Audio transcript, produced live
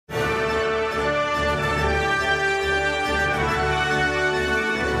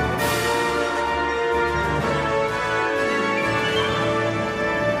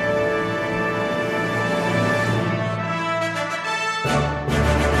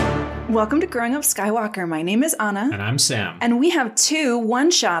Welcome to Growing Up Skywalker. My name is Anna. And I'm Sam. And we have 2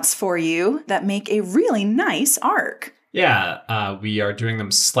 one-shots for you that make a really nice arc. Yeah, we are doing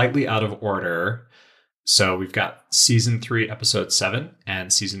them slightly out of order. So we've got Season 3, Episode 7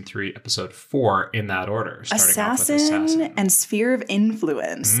 and Season 3, Episode 4 in that order. Assassin and Sphere of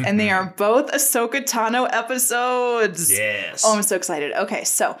Influence. Mm-hmm. And they are both Ahsoka Tano episodes. Yes. Oh, I'm so excited. Okay,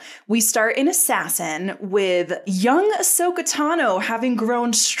 so we start in Assassin with young Ahsoka Tano having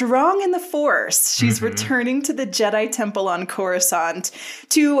grown strong in the Force. She's returning to the Jedi Temple on Coruscant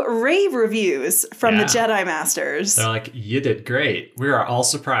to rave reviews from the Jedi Masters. They're like, you did great. We are all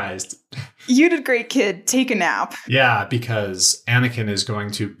surprised. You did great, kid. Take a nap. Yeah, because Anakin is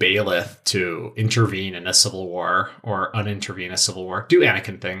going to Baelith to intervene in a civil war or unintervene a civil war. Do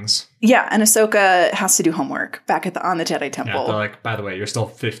Anakin things. Yeah, and Ahsoka has to do homework back on the Jedi Temple. Yeah, they're like, by the way, you're still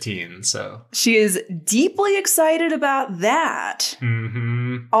 15, so. She is deeply excited about that.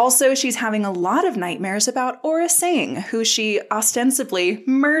 Mm-hmm. Also, she's having a lot of nightmares about Aura Singh, who she ostensibly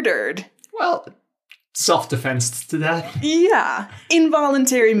murdered. Well, self-defense to that. Yeah.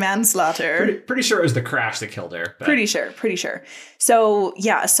 Involuntary manslaughter. Pretty sure it was the crash that killed her. But. Pretty sure. So,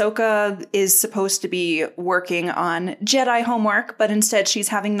 yeah, Ahsoka is supposed to be working on Jedi homework, but instead she's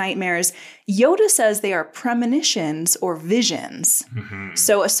having nightmares. Yoda says they are premonitions or visions. Mm-hmm.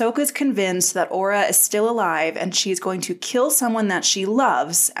 So Ahsoka's convinced that Aura is still alive and she's going to kill someone that she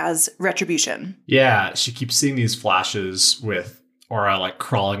loves as retribution. Yeah, she keeps seeing these flashes with Aura like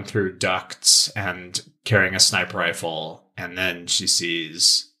crawling through ducts and carrying a sniper rifle, and then she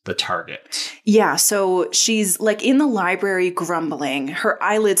sees the target. Yeah, so she's like in the library grumbling. Her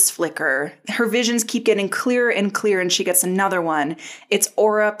eyelids flicker. Her visions keep getting clearer and clearer, and she gets another one. It's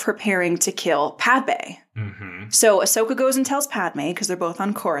Aura preparing to kill Padme. Mm-hmm. So Ahsoka goes and tells Padme, because they're both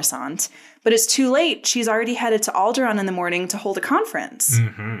on Coruscant. But it's too late. She's already headed to Alderaan in the morning to hold a conference.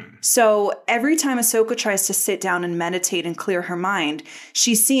 Mm-hmm. So every time Ahsoka tries to sit down and meditate and clear her mind,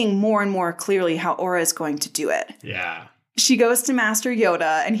 she's seeing more and more clearly how Aura is going to do it. Yeah. She goes to Master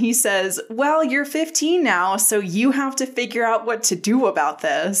Yoda and he says, well, you're 15 now, so you have to figure out what to do about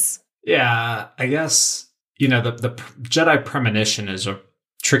this. Yeah, I guess, the Jedi premonition is a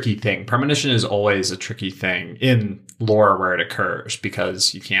tricky thing. Premonition is always a tricky thing in lore where it occurs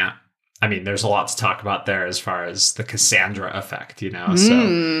because you can't, there's a lot to talk about there as far as the Cassandra effect,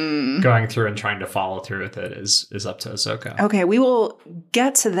 So going through and trying to follow through with it is up to Ahsoka. Okay, we will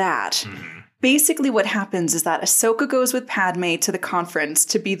get to that. Mm-hmm. Basically what happens is that Ahsoka goes with Padme to the conference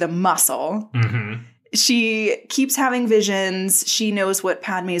to be the muscle. Mm-hmm. She keeps having visions. She knows what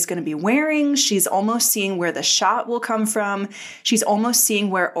Padme is going to be wearing. She's almost seeing where the shot will come from. She's almost seeing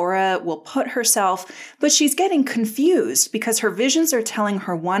where Aura will put herself. But she's getting confused because her visions are telling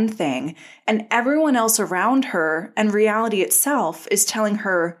her one thing, and everyone else around her and reality itself is telling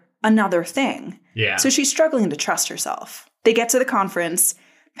her another thing. Yeah. So she's struggling to trust herself. They get to the conference.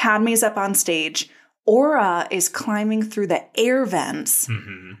 Padme's up on stage. Aura is climbing through the air vents.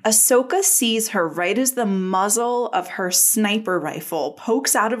 Mm-hmm. Ahsoka sees her right as the muzzle of her sniper rifle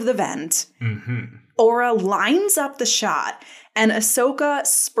pokes out of the vent. Mm-hmm. Aura lines up the shot, and Ahsoka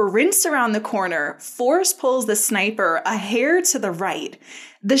sprints around the corner, force pulls the sniper a hair to the right.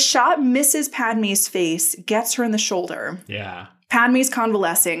 The shot misses Padme's face, gets her in the shoulder. Yeah. Padme's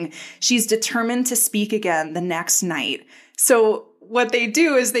convalescing. She's determined to speak again the next night. So what they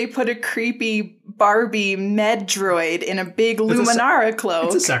do is they put a creepy Barbie med droid in a big Luminara cloak.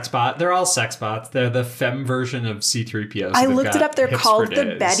 It's a sex bot. They're all sex bots. They're the femme version of C-3PO. So I looked it up. They're called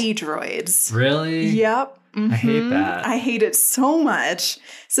the Betty droids. Really? Yep. Mm-hmm. I hate that. I hate it so much.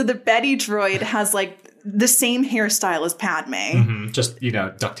 So the Betty droid has like the same hairstyle as Padme. Mm-hmm. Just,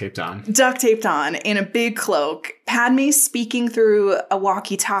 duct taped on. Duct taped on in a big cloak. Padme speaking through a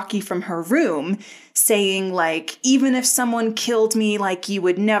walkie-talkie from her room, saying like, even if someone killed me, like you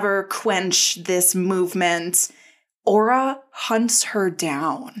would never quench this movement. Aura hunts her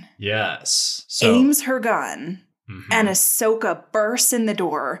down. Yes. Aims her gun. Mm-hmm. And Ahsoka bursts in the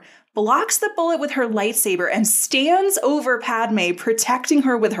door, blocks the bullet with her lightsaber, and stands over Padme, protecting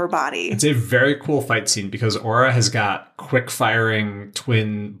her with her body. It's a very cool fight scene because Aura has got quick-firing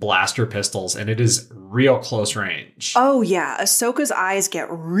twin blaster pistols, and it is real close range. Oh, yeah. Ahsoka's eyes get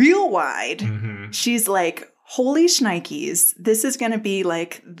real wide. Mm-hmm. She's like, holy shnikes, this is going to be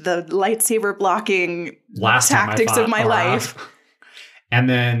like the lightsaber blocking tactics of my life. And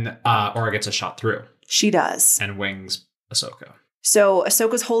then Aura gets a shot through. She does. And wings Ahsoka. So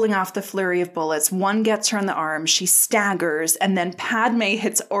Ahsoka's holding off the flurry of bullets. One gets her in the arm. She staggers, and then Padme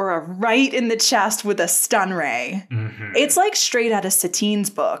hits Aura right in the chest with a stun ray. Mm-hmm. It's like straight out of Satine's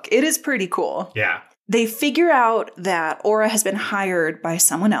book. It is pretty cool. Yeah. They figure out that Aura has been hired by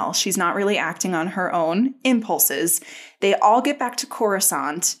someone else. She's not really acting on her own impulses. They all get back to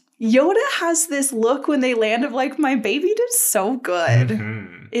Coruscant. Yoda has this look when they land of like, my baby did so good.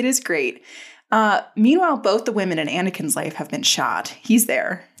 Mm-hmm. It is great. Meanwhile, both the women in Anakin's life have been shot. He's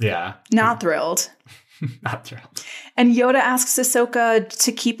there. Yeah. Not thrilled. Not thrilled. And Yoda asks Ahsoka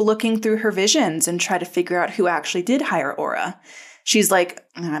to keep looking through her visions and try to figure out who actually did hire Aura. She's like,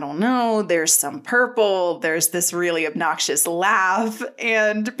 I don't know, there's some purple, there's this really obnoxious laugh,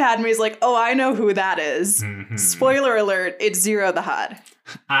 and Padme's like, oh, I know who that is. Mm-hmm. Spoiler alert, it's Zero the Hutt.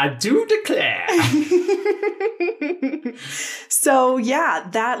 I do declare. So, yeah,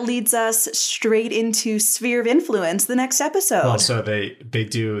 that leads us straight into Sphere of Influence, the next episode. Well, so they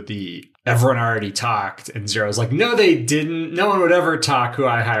do the everyone already talked, and Zero's like, no, they didn't. No one would ever talk who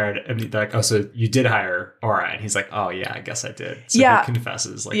I hired. And they're like, oh, so you did hire Aura. And he's like, oh, yeah, I guess I did. So yeah. He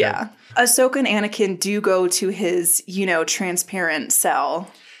confesses. Like, yeah. Ahsoka and Anakin do go to his, transparent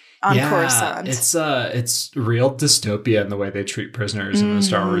cell on Coruscant. It's real dystopia in the way they treat prisoners in the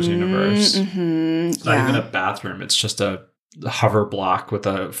Star Wars universe. Mm-hmm. It's not even a bathroom. It's just a hover block with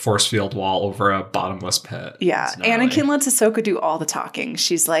a force field wall over a bottomless pit. Yeah. Anakin lets Ahsoka do all the talking.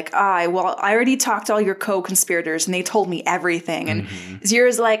 She's like, I already talked to all your co-conspirators and they told me everything. And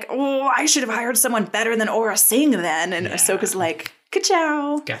Zero's like, oh, I should have hired someone better than Aura Singh then. And Ahsoka's like,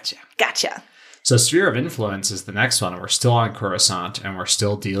 ka-chow. Gotcha. So Sphere of Influence is the next one. And we're still on Coruscant and we're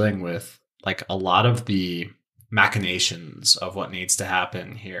still dealing with like a lot of the machinations of what needs to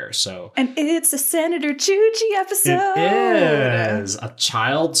happen here. So, and it's a Senator Chuchi episode. It is. A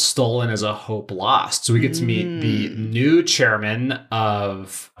child stolen is a hope lost. So we get to meet the new chairman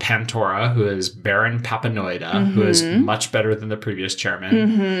of Pantora, who is Baron Papanoida, who is much better than the previous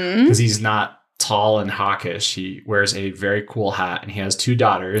chairman because he's not tall and hawkish. He wears a very cool hat, and he has two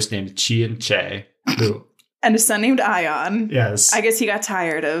daughters named Chi and Che, who and a son named Ion. Yes. I guess he got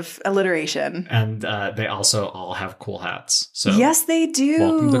tired of alliteration. And they also all have cool hats. So yes, they do.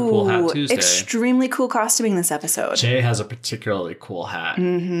 Welcome to Cool Hat Tuesday. Extremely cool costuming this episode. Jay has a particularly cool hat.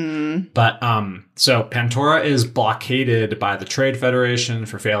 Mm-hmm. But so Pantora is blockaded by the Trade Federation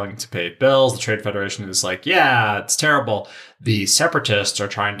for failing to pay bills. The Trade Federation is like, yeah, it's terrible. The Separatists are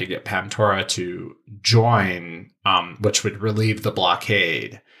trying to get Pantora to join, which would relieve the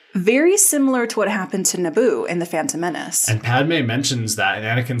blockade. Very similar to what happened to Naboo in The Phantom Menace. And Padme mentions that, and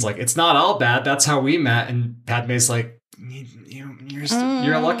Anakin's like, it's not all bad. That's how we met. And Padme's like,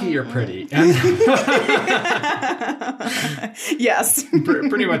 you're lucky you're pretty. And yes.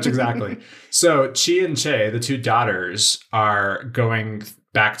 Pretty much exactly. So Chi and Che, the two daughters, are going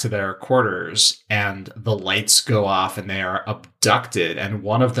back to their quarters and the lights go off and they are abducted. And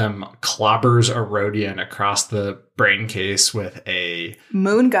one of them clobbers a Rodian across the brain case with a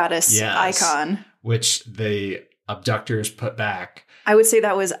moon goddess icon, which the abductors put back. I would say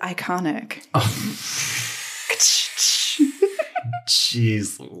that was iconic. Oh.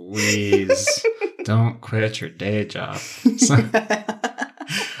 Jeez Louise. Don't quit your day job.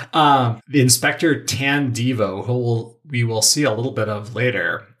 The Inspector Tan Devo, who we will see a little bit of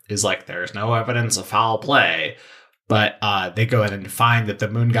later, is like, there's no evidence of foul play. But they go in and find that the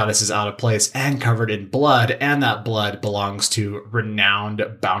moon goddess is out of place and covered in blood. And that blood belongs to renowned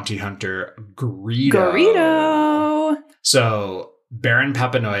bounty hunter Greedo. So Baron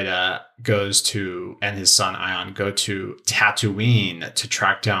Papanoida and his son Ion go to Tatooine to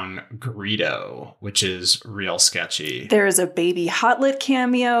track down Greedo, which is real sketchy. There is a Baby Hotlet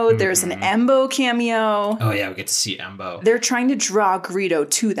cameo. There's an Embo cameo. Oh, yeah, we get to see Embo. They're trying to draw Greedo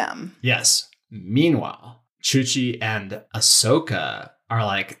to them. Yes. Meanwhile, Chuchi and Ahsoka are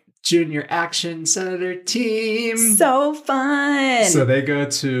like, Junior Action Senator Team. So fun. So they go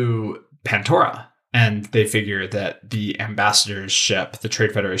to Pantora. And they figure that the ambassador's ship, the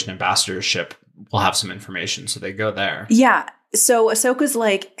Trade Federation ambassador's ship, will have some information. So they go there. Yeah. So Ahsoka's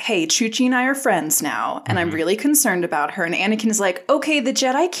like, hey, Chuchi and I are friends now, and I'm really concerned about her. And Anakin is like, okay, the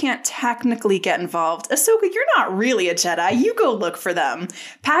Jedi can't technically get involved. Ahsoka, you're not really a Jedi. You go look for them.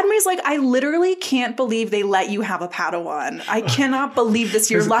 Padme's like, I literally can't believe they let you have a Padawan. I cannot believe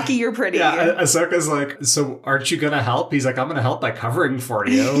this. You're lucky you're pretty. Yeah, Ahsoka's like, so aren't you going to help? He's like, I'm going to help by covering for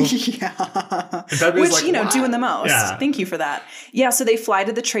you. Yeah. Which, like, doing the most. Yeah. Thank you for that. Yeah, so they fly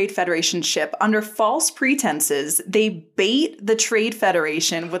to the Trade Federation ship under false pretenses. They bait the Trade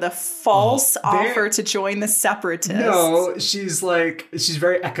Federation with a false offer to join the Separatists. No, she's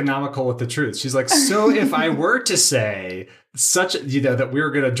very economical with the truth. She's like, so if I were to say that we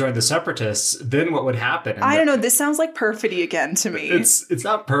were going to join the Separatists, then what would happen? And I don't know. This sounds like perfidy again to me. It's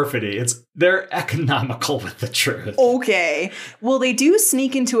not perfidy. They're economical with the truth. Okay. Well, they do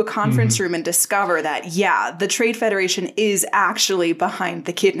sneak into a conference room and discover that, the Trade Federation is actually behind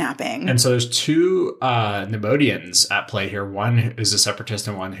the kidnapping. And so there's two Neimoidians at play here. One is a Separatist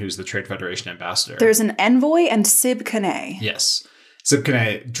and one who's the Trade Federation ambassador. There's an envoy and Sib Kane. Yes. Sib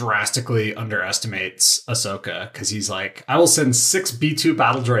Kane drastically underestimates Ahsoka because he's like, I will send 6 B-2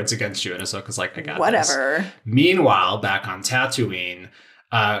 battle droids against you. And Ahsoka's like, I got Whatever. this. Meanwhile, back on Tatooine,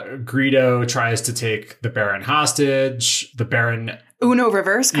 Greedo tries to take the Baron hostage. The Baron... Uno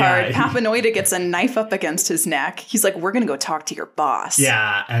reverse card. Papa Noida gets a knife up against his neck. He's like, we're going to go talk to your boss.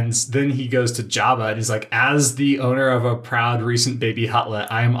 Yeah, and then he goes to Jabba and he's like, as the owner of a proud recent baby Huttlet,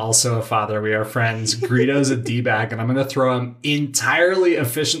 I am also a father. We are friends. Greedo's a D-bag, and I'm going to throw him entirely,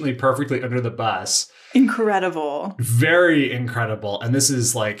 efficiently, perfectly under the bus. Incredible. Very incredible. And this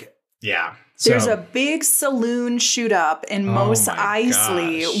is like, There's a big saloon shoot up in Mos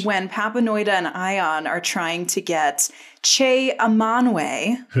Eisley when Papa Noida and Ion are trying to get Che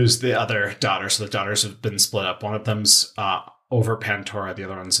Amanwe, who's the other daughter. So the daughters have been split up. One of them's over Pantora, the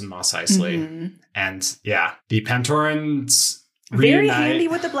other one's in Mos Eisley. Mm-hmm. And the Pantorans very handy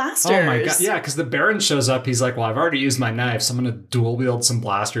with the blasters. Oh my god, yeah, because the Baron shows up. He's like, well, I've already used my knife, so I'm going to dual wield some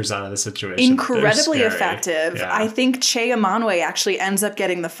blasters out of the situation. Incredibly effective. Yeah. I think Che Amanwe actually ends up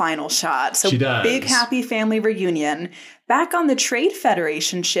getting the final shot. So she does. Big happy family reunion. Back on the Trade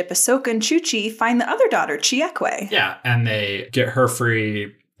Federation ship, Ahsoka and Chuchi find the other daughter, Chiekwe. Yeah, and they get her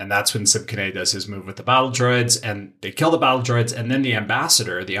free. And that's when Sib Kane does his move with the battle droids, and they kill the battle droids. And then the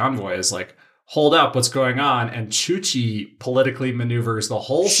ambassador, the envoy, is like, hold up, what's going on? And Chuchi politically maneuvers the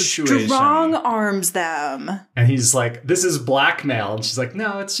whole situation. Strong arms them. And he's like, this is blackmail. And she's like,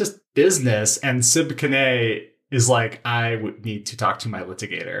 no, it's just business. And Sib Kane is like, I would need to talk to my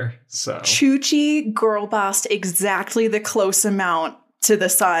litigator. So Chuchi girl bossed exactly the close amount to the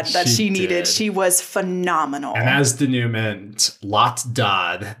sun that she needed. She was phenomenal. And as denouement, Lot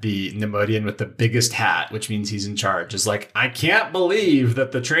Dodd, the Neimoidian with the biggest hat, which means he's in charge, is like, I can't believe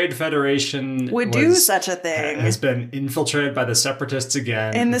that the Trade Federation would do such a thing. Has been infiltrated by the Separatists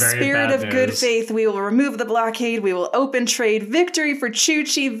again. In the spirit of good faith, we will remove the blockade. We will open trade. Victory for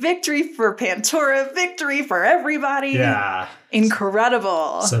Chuchi. Victory for Pantora. Victory for everybody. Yeah.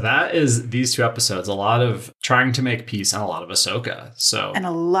 Incredible. So that is these 2 episodes. A lot of trying to make peace and a lot of Ahsoka. And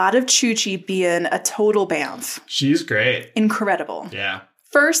a lot of Chuchi being a total bamf. She's great. Incredible. Yeah.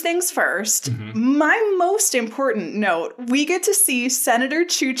 First things first, my most important note, we get to see Senator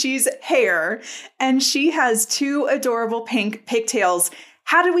Chuchi's hair, and she has 2 adorable pink pigtails.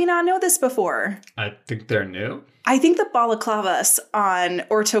 How did we not know this before? I think they're new. I think the balaclavas on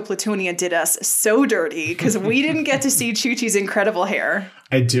Orto Plutonia did us so dirty because we didn't get to see Chuchi's incredible hair.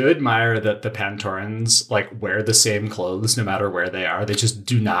 I do admire that the Pantorans wear the same clothes no matter where they are. They just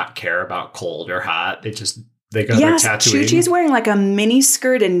do not care about cold or hot. They go to their Tatooine. Chuchi's wearing a mini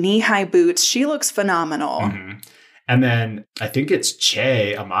skirt and knee-high boots. She looks phenomenal. Mm-hmm. And then I think it's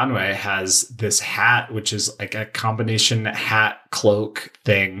Che Amanwe has this hat, which is like a combination hat cloak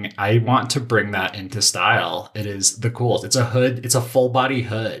thing. I want to bring that into style. It is the coolest. It's a hood. It's a full body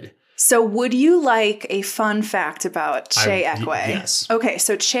hood. So would you like a fun fact about Che Ekwe? Yes. Okay,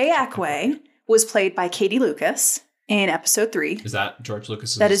 so Che Ekwe was played by Katie Lucas in episode 3. Is that George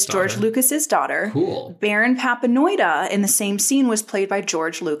Lucas's daughter? That is daughter? George Lucas's daughter. Cool. Baron Papa Noida in the same scene was played by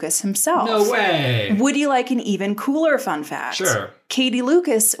George Lucas himself. No way. Would you like an even cooler fun fact? Sure. Katie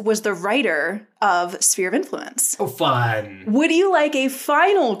Lucas was the writer of Sphere of Influence. Oh, fun. Would you like a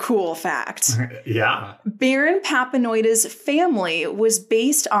final cool fact? Yeah. Baron Papa Noida's family was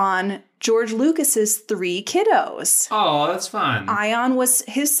based on George Lucas's 3 kiddos. Oh, that's fun. Ion was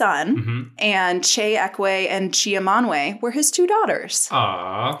his son, and Che Ekwe and Chi Amanwe were his 2 daughters.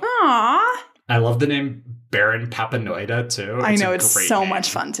 Aww. Aww. I love the name Baron Papa Noida, too. I know, it's so much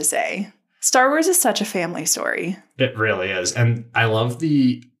fun to say. Star Wars is such a family story. It really is. And I love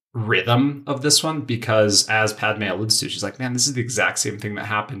the rhythm of this one because, as Padme alludes to, she's like, man, this is the exact same thing that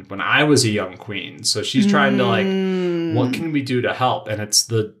happened when I was a young queen. So she's trying to what can we do to help? And it's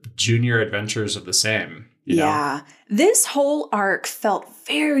the junior adventures of the same. You know? This whole arc felt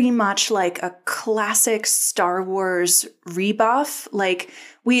very much like a classic Star Wars rebuff.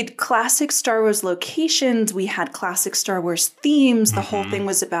 We had classic Star Wars locations. We had classic Star Wars themes. The whole thing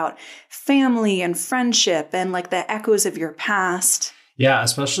was about family and friendship and the echoes of your past. Yeah,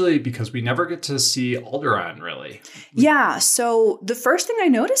 especially because we never get to see Alderaan, really. Yeah, so the first thing I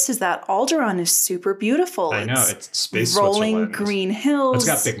noticed is that Alderaan is super beautiful. I know, it's space rolling Switzerland. green hills. It's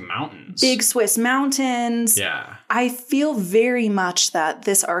got big mountains. Big Swiss mountains. Yeah. I feel very much that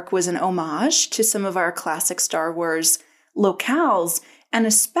this arc was an homage to some of our classic Star Wars locales, and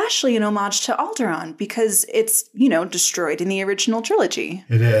especially an homage to Alderaan because it's, destroyed in the original trilogy.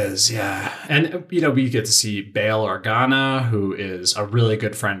 It is, yeah. And, we get to see Bail Organa, who is a really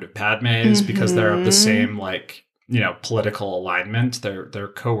good friend of Padme's because they're of the same, political alignment.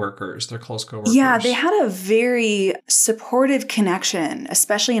 They're co-workers. They're close co-workers. Yeah, they had a very supportive connection,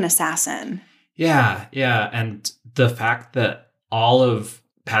 especially in Assassin. Yeah. And the fact that all of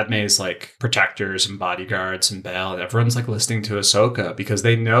Padme's protectors and bodyguards and Bail and everyone's listening to Ahsoka because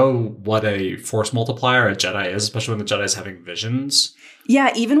they know what a force multiplier a Jedi is, especially when the Jedi's having visions.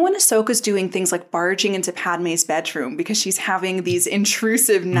 Yeah, even when Ahsoka's doing things like barging into Padme's bedroom because she's having these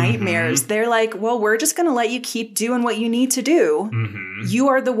intrusive nightmares, they're like, well, we're just going to let you keep doing what you need to do. You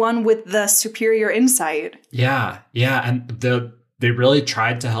are the one with the superior insight. Yeah. And they really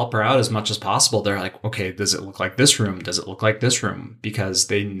tried to help her out as much as possible. They're like, okay, does it look like this room? Does it look like this room? Because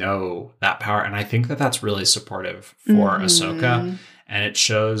they know that power. And I think that that's really supportive for Ahsoka. And it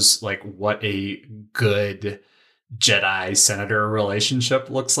shows what a good Jedi Senator relationship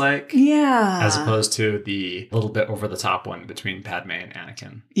looks like. Yeah. As opposed to the little bit over the top one between Padme and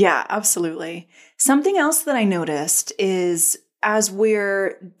Anakin. Yeah, absolutely. Something else that I noticed is as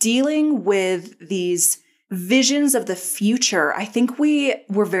we're dealing with these visions of the future, I think we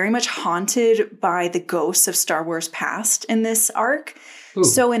were very much haunted by the ghosts of Star Wars past in this arc. Ooh,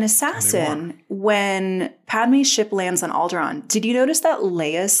 so in Assassin, when Padme's ship lands on Alderaan, did you notice that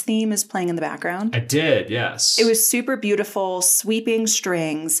Leia's theme is playing in the background? I did, yes. It was super beautiful, sweeping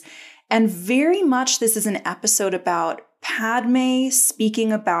strings. And very much this is an episode about Padme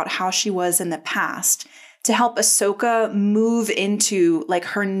speaking about how she was in the past to help Ahsoka move into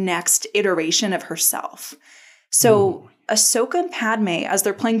her next iteration of herself. So Ahsoka and Padme, as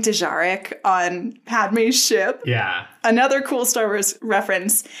they're playing Dejarik on Padme's ship. Yeah. Another cool Star Wars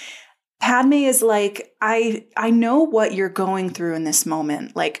reference. Padme is like, I know what you're going through in this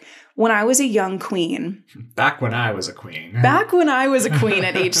moment. When I was a young queen. Back when I was a queen. Back when I was a queen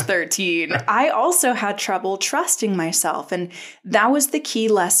at age 13, I also had trouble trusting myself. And that was the key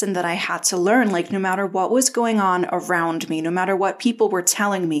lesson that I had to learn. No matter what was going on around me, no matter what people were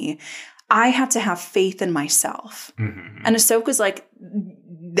telling me, I had to have faith in myself. And Ahsoka's like,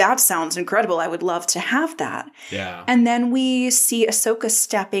 that sounds incredible. I would love to have that. Yeah. And then we see Ahsoka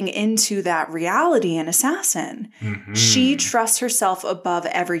stepping into that reality in Assassin. She trusts herself above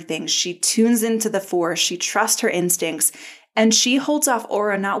everything. She tunes into the Force. She trusts her instincts. And she holds off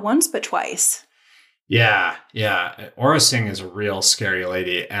Aura not once, but twice. Yeah. Aura Singh is a real scary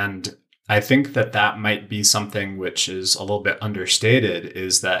lady. And I think that might be something which is a little bit understated,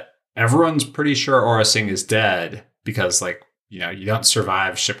 is that everyone's pretty sure Aura Singh is dead because, you don't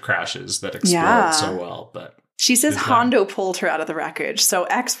survive ship crashes that explode so well. But she says Hondo pulled her out of the wreckage. So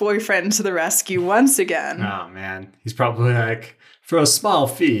ex-boyfriend to the rescue once again. Oh, man. He's probably like, for a small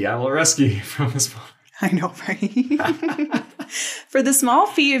fee, I will rescue you from this moment. I know, right? For the small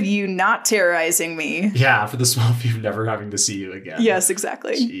fee of you not terrorizing me. Yeah, for the small fee of never having to see you again. Yes,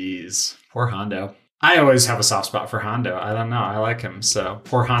 exactly. Jeez. Poor Hondo. I always have a soft spot for Hondo. I don't know. I like him. So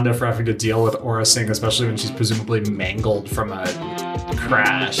poor Hondo for having to deal with Aura Singh, especially when she's presumably mangled from a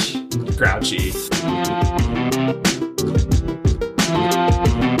crash. Grouchy.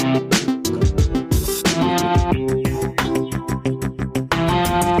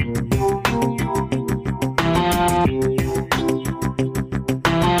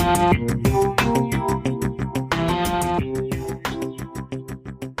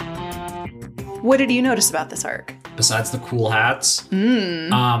 What did you notice about this arc? Besides the cool hats,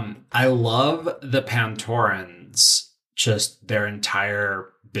 I love the Pantorans, just their entire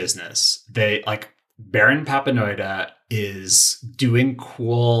business. They Baron Papanoida is doing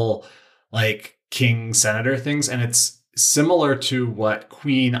cool king senator things, and it's similar to what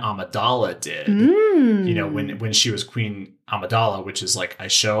Queen Amidala did. When she was Queen Amidala, which is I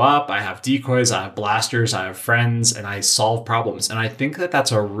show up, I have decoys, I have blasters, I have friends, and I solve problems. And I think that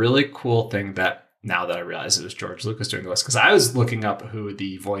that's a really cool thing that, now that I realize it was George Lucas doing this, because I was looking up who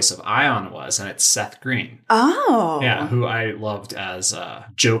the voice of Ion was, and it's Seth Green. Oh. Yeah, who I loved as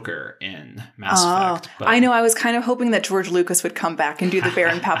Joker in Mass Effect. But I know, I was kind of hoping that George Lucas would come back and do the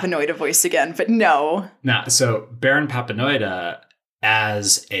Baron Papanoida voice again, but no. No, so Baron Papanoida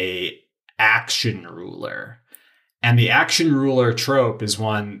as a action ruler. And the action ruler trope is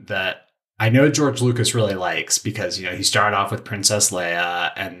one that I know George Lucas really likes because, he started off with Princess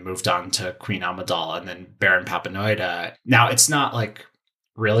Leia and moved on to Queen Amidala and then Baron Papanoida. Now, it's not like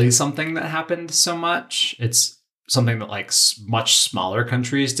really something that happened so much. It's something that like much smaller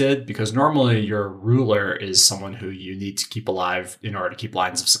countries did, because normally your ruler is someone who you need to keep alive in order to keep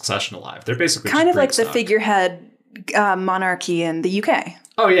lines of succession alive. They're basically kind of like the stock. figurehead monarchy in the UK.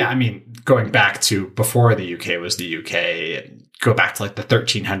 Oh, yeah. I mean, going back to before the UK was the UK, and go back to like the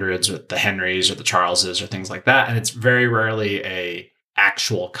 1300s with the Henrys or the Charleses or things like that. And it's very rarely a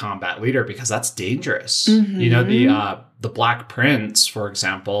actual combat leader, because that's dangerous. Mm-hmm. The Black Prince, for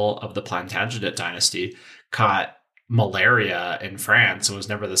example, of the Plantagenet dynasty, caught malaria in France and was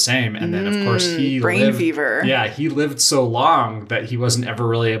never the same. And then, of course, brain fever. Yeah, he lived so long that he wasn't ever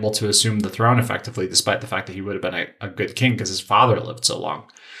really able to assume the throne effectively, despite the fact that he would have been a good king because his father lived so long.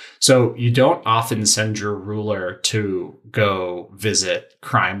 So you don't often send your ruler to go visit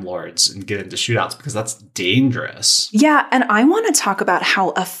crime lords and get into shootouts, because that's dangerous. Yeah, and I want to talk about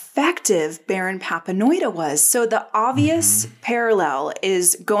how effective Baron Papanoida was. So the obvious parallel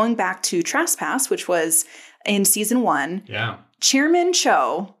is going back to Trespass, which was in season 1. Yeah. Chairman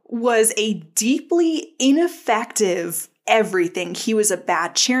Cho was a deeply ineffective everything. He was a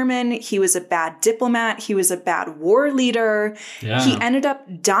bad chairman. He was a bad diplomat. He was a bad war leader. Yeah. He ended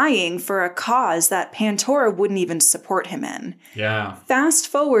up dying for a cause that Pantora wouldn't even support him in. Yeah. Fast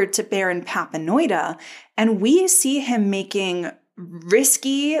forward to Baron Papanoida, and we see him making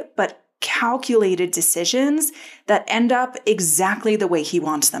risky but calculated decisions that end up exactly the way he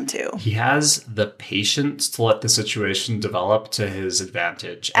wants them to. He has the patience to let the situation develop to his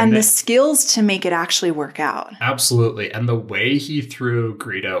advantage. And the skills to make it actually work out. Absolutely. And the way he threw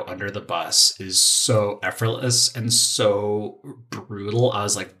Greedo under the bus is so effortless and so brutal. I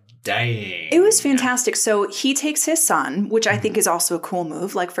was like, dang. It was fantastic. So he takes his son, which I think is also a cool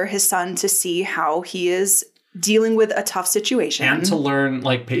move, like for his son to see how he is dealing with a tough situation. And to learn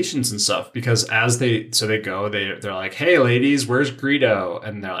like patience and stuff, because as they're like, hey ladies, where's Greedo?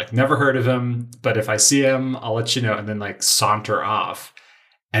 And they're like, never heard of him, but if I see him, I'll let you know. And then like saunter off.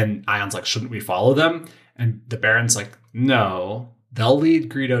 And Ion's like, shouldn't we follow them? And the Baron's like, no, they'll lead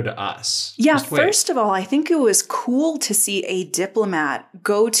Greedo to us. Yeah, first of all, I think it was cool to see a diplomat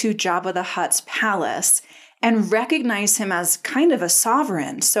go to Jabba the Hutt's palace and recognize him as kind of a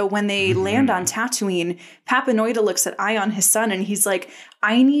sovereign. So when they land on Tatooine, Papanoida looks at Ion, his son, and he's like,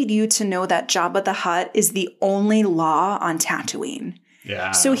 I need you to know that Jabba the Hutt is the only law on Tatooine. Yeah.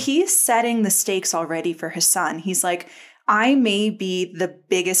 So he's setting the stakes already for his son. He's like, I may be the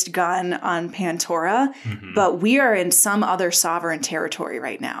biggest gun on Pantora, but we are in some other sovereign territory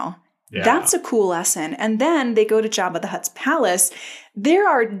right now. Yeah. That's a cool lesson. And then they go to Jabba the Hutt's palace. There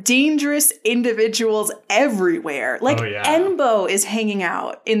are dangerous individuals everywhere. Like Embo is hanging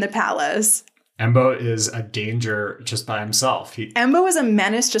out in the palace. Embo is a danger just by himself. Embo is a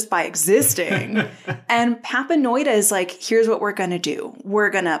menace just by existing. And Papanoida is like, here's what we're going to do. We're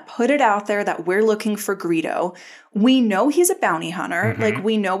going to put it out there that we're looking for Greedo. We know he's a bounty hunter. Like,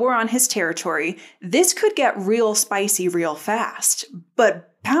 we know we're on his territory. This could get real spicy real fast. But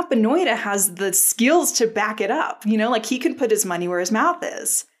Papanoida has the skills to back it up. You know, like he can put his money where his mouth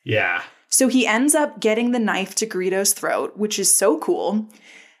is. Yeah. So he ends up getting the knife to Greedo's throat, which is so cool.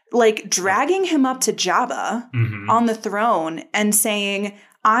 Like dragging him up to Jabba on the throne and saying,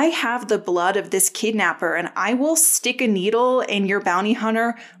 I have the blood of this kidnapper and I will stick a needle in your bounty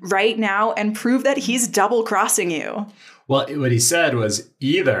hunter right now and prove that he's double crossing you. Well, what he said was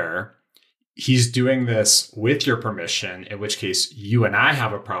either he's doing this with your permission, in which case you and I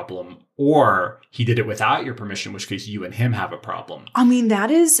have a problem, or he did it without your permission, in which case you and him have a problem. I mean,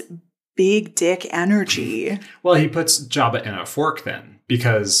 that is big dick energy. Well, he puts Jabba in a fork then,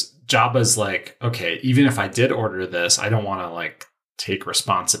 because Jabba's like, okay, even if I did order this, I don't want to like take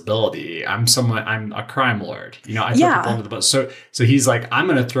responsibility. I'm a crime lord. You know, I throw people under the bus. So he's like, I'm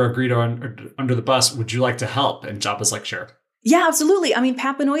going to throw Greedo under the bus. Would you like to help? And Jabba's like, sure. Yeah, absolutely. I mean,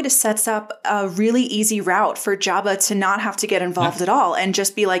 Papanoida sets up a really easy route for Jabba to not have to get involved at all and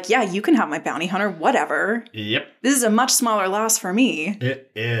just be like, yeah, you can have my bounty hunter, whatever. Yep. This is a much smaller loss for me.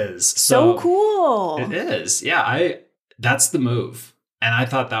 It is. So cool. It is. Yeah, that's the move. And I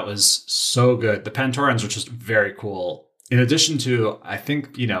thought that was so good. The Pantorans were just very cool. In addition to, I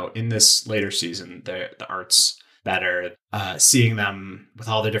think, you know, in this later season, the art's better. Seeing them with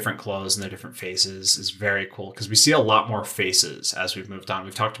all their different clothes and their different faces is very cool, because we see a lot more faces as we've moved on.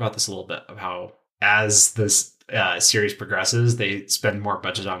 We've talked about this a little bit of how as series progresses, they spend more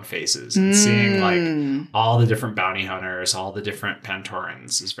budget on faces, and seeing like all the different bounty hunters, all the different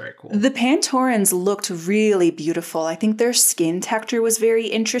Pantorans is very cool. The Pantorans looked really beautiful. I think their skin texture was very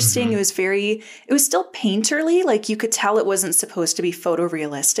interesting. It was still painterly. Like you could tell it wasn't supposed to be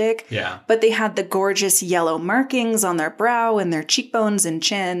photorealistic. Yeah. But they had the gorgeous yellow markings on their brow and their cheekbones and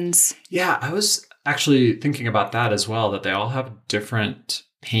chins. Yeah, I was actually thinking about that as well, that they all have different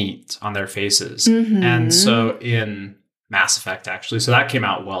paint on their faces. And so in Mass Effect, actually, so that came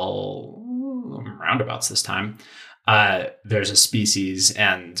out roundabouts this time. There's a species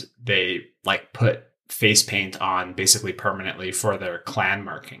and they like put face paint on basically permanently for their clan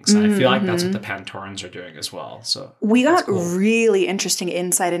markings. And I feel like that's what the Pantorans are doing as well. So we got really interesting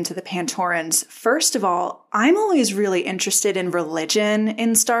insight into the Pantorans. First of all, I'm always really interested in religion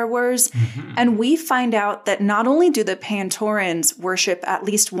in Star Wars. And we find out that not only do the Pantorans worship at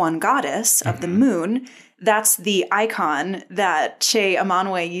least one goddess of the moon, that's the icon that Che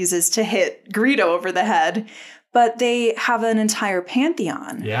Amanwe uses to hit Greedo over the head, but they have an entire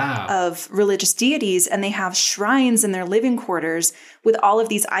pantheon of religious deities, and they have shrines in their living quarters with all of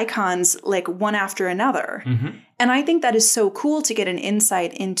these icons, like one after another. And I think that is so cool to get an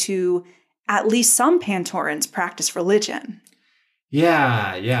insight into at least some Pantorans practice religion.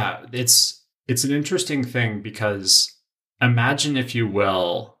 Yeah. It's an interesting thing because imagine, if you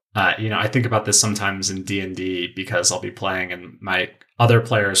will, I think about this sometimes in D&D because I'll be playing and my other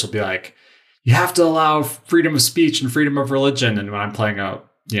players will be like, you have to allow freedom of speech and freedom of religion. And when I'm playing a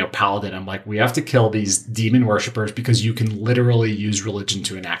paladin, I'm like, we have to kill these demon worshippers because you can literally use religion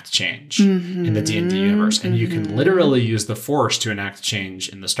to enact change in the D&D universe. And you can literally use the Force to enact change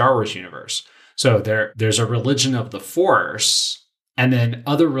in the Star Wars universe. So there's a religion of the Force, and then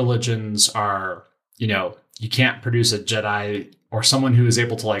other religions are, you can't produce a Jedi or someone who is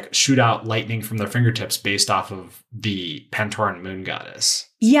able to like shoot out lightning from their fingertips based off of the Pantoran moon goddess.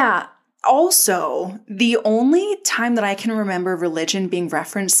 Yeah. Also, the only time that I can remember religion being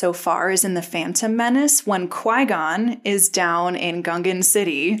referenced so far is in The Phantom Menace when Qui-Gon is down in Gungan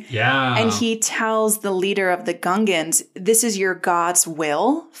City. Yeah. And he tells the leader of the Gungans, this is your God's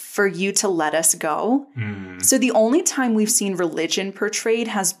will for you to let us go. So the only time we've seen religion portrayed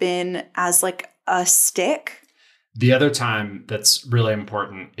has been as like a stick. The other time that's really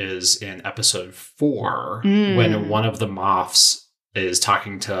important is in episode 4 when one of the Moffs is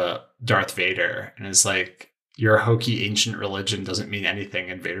talking to Darth Vader and is like, your hokey ancient religion doesn't mean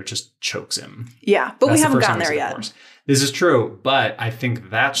anything, and Vader just chokes him. Yeah, but we haven't gotten there yet. This is true, but I think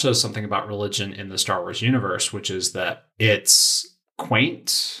that shows something about religion in the Star Wars universe, which is that it's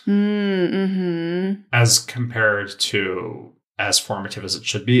quaint as compared to as formative as it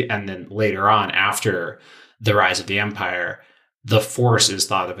should be. And then later on, after the rise of the Empire, the Force is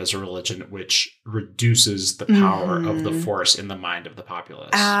thought of as a religion which reduces the power of the Force in the mind of the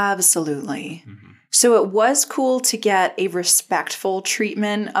populace. Absolutely. So it was cool to get a respectful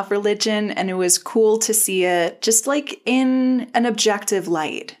treatment of religion, and it was cool to see it just like in an objective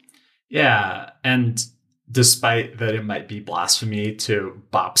light. Yeah, and despite that it might be blasphemy to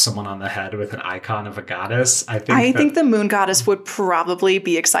bop someone on the head with an icon of a goddess, I think the moon goddess would probably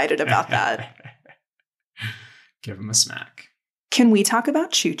be excited about that. Give him a smack. Can we talk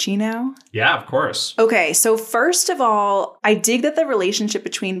about Chuchi now? Yeah, of course. Okay, so first of all, I dig that the relationship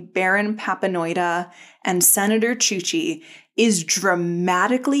between Baron Papanoida and Senator Chuchi is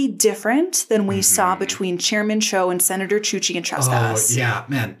dramatically different than we saw between Chairman Cho and Senator Chuchi and Trespass. Oh, yeah,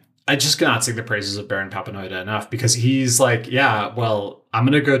 man. I just cannot sing the praises of Baron Papanoida enough because he's like, yeah, well, I'm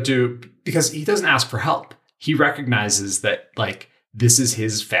going to go because he doesn't ask for help. He recognizes that, like, this is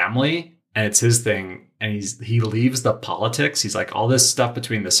his family and it's his thing. And he leaves the politics. He's like, all this stuff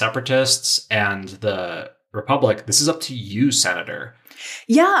between the separatists and the Republic, this is up to you, Senator.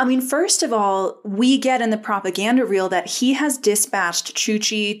 Yeah, I mean, first of all, we get in the propaganda reel that he has dispatched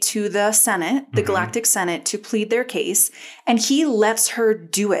Chuchi to the Senate, the Galactic Senate, to plead their case, and he lets her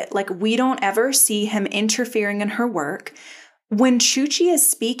do it. Like, we don't ever see him interfering in her work. When Chuchi is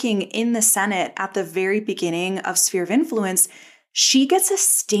speaking in the Senate at the very beginning of Sphere of Influence, she gets a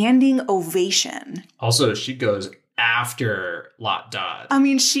standing ovation. Also, she goes after Lot Dodd. I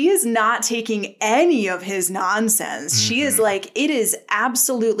mean, she is not taking any of his nonsense. She is like, it is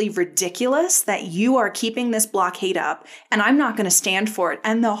absolutely ridiculous that you are keeping this blockade up, and I'm not going to stand for it.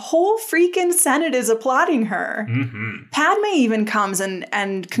 And the whole freaking Senate is applauding her. Padme even comes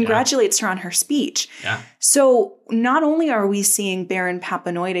and congratulates her on her speech. Yeah. So not only are we seeing Baron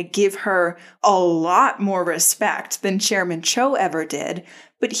Papanoida give her a lot more respect than Chairman Cho ever did,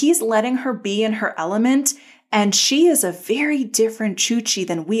 but he's letting her be in her element And she is a very different Chuchi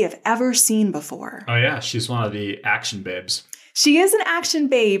than we have ever seen before. Oh, yeah. She's one of the action babes. She is an action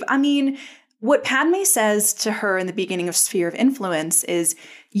babe. I mean, what Padme says to her in the beginning of Sphere of Influence is,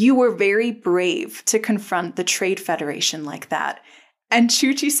 you were very brave to confront the Trade Federation like that. And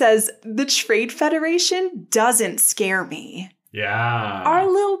Chuchi says, the Trade Federation doesn't scare me. Yeah. Our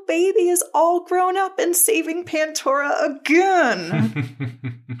little baby is all grown up and saving Pantora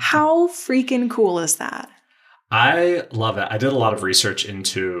again. How freaking cool is that? I love it. I did a lot of research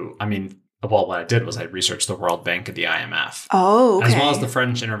into, what I did was I researched the World Bank and the IMF. Oh, okay. As well as the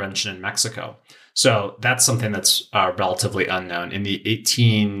French intervention in Mexico. So that's something that's relatively unknown. In the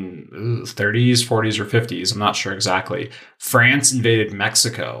 1830s, 40s, or 50s, I'm not sure exactly, France invaded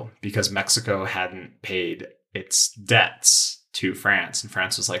Mexico because Mexico hadn't paid its debts to France. And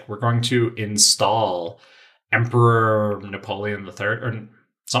France was like, we're going to install Emperor Napoleon III, or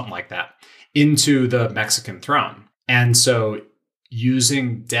something like that, into the Mexican throne. And so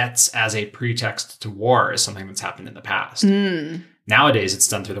using debts as a pretext to war is something that's happened in the past. Nowadays, it's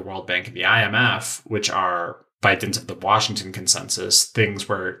done through the World Bank and the IMF, which are, by dint of the Washington Consensus, things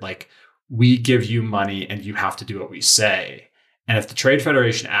where, like, we give you money and you have to do what we say. And if the Trade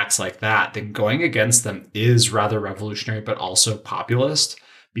Federation acts like that, then going against them is rather revolutionary, but also populist,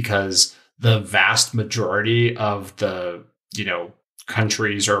 because the vast majority of the,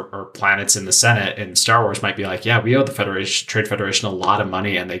 countries or planets in the Senate in Star Wars might be like, yeah, we owe the Trade Federation a lot of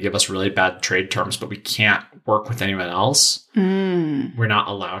money and they give us really bad trade terms, but we can't work with anyone else. We're not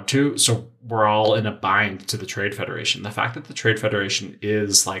allowed to. So we're all in a bind to the Trade Federation. The fact that the Trade Federation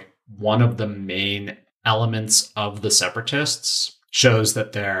is like one of the main elements of the Separatists shows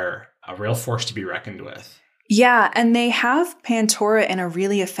that they're a real force to be reckoned with. Yeah, and they have Pantora in a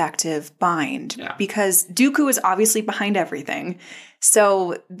really effective bind because Dooku is obviously behind everything.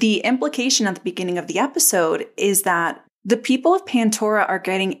 So the implication at the beginning of the episode is that the people of Pantora are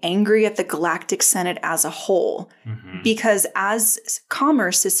getting angry at the Galactic Senate as a whole because as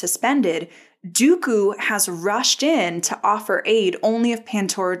commerce is suspended, Dooku has rushed in to offer aid only if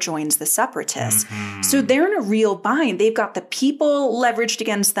Pantora joins the Separatists. So they're in a real bind. They've got the people leveraged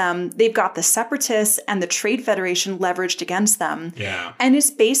against them. They've got the Separatists and the Trade Federation leveraged against them. Yeah. And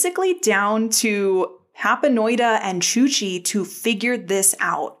it's basically down to Papanoida and Chuchi to figure this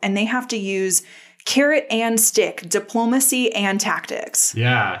out. And they have to use carrot and stick, diplomacy and tactics.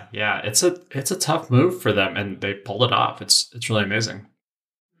 Yeah. It's a tough move for them, and they pulled it off. It's really amazing.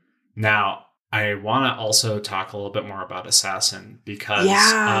 Now, I want to also talk a little bit more about Assassin because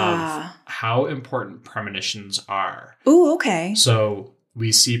of how important premonitions are. Ooh, okay. So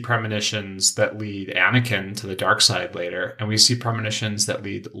we see premonitions that lead Anakin to the dark side later, and we see premonitions that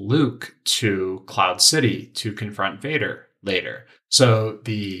lead Luke to Cloud City to confront Vader later. So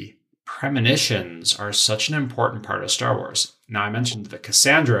the premonitions are such an important part of Star Wars. Now, I mentioned the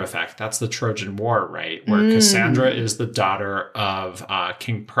Cassandra effect. That's the Trojan War, right? Where Cassandra is the daughter of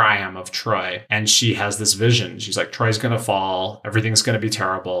King Priam of Troy. And she has this vision. She's like, Troy's going to fall. Everything's going to be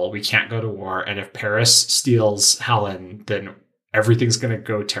terrible. We can't go to war. And if Paris steals Helen, then everything's going to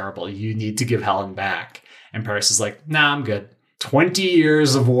go terrible. You need to give Helen back. And Paris is like, nah, I'm good. 20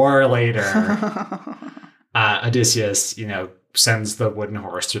 years of war later, Odysseus, sends the wooden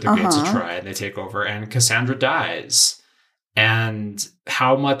horse through the gates of Troy, and they take over, and Cassandra dies. And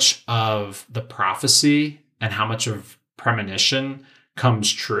how much of the prophecy and how much of premonition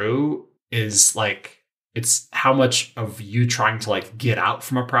comes true is like, it's how much of you trying to like get out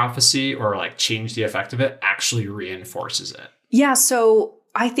from a prophecy or like change the effect of it actually reinforces it. Yeah, so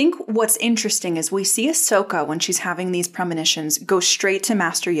I think what's interesting is we see Ahsoka, when she's having these premonitions, go straight to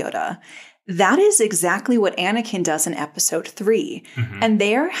Master Yoda. That is exactly what Anakin does in episode 3. And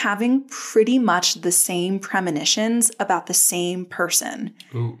they're having pretty much the same premonitions about the same person.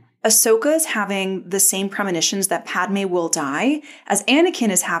 Ooh. Ahsoka is having the same premonitions that Padme will die as Anakin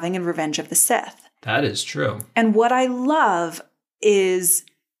is having in Revenge of the Sith. That is true. And what I love is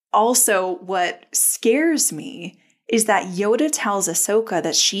also what scares me is that Yoda tells Ahsoka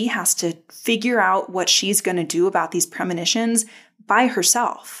that she has to figure out what she's going to do about these premonitions by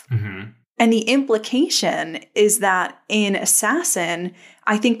herself. And the implication is that in Assassin,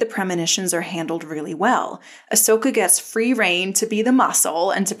 I think the premonitions are handled really well. Ahsoka gets free reign to be the muscle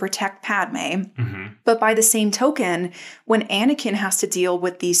and to protect Padme. But by the same token, when Anakin has to deal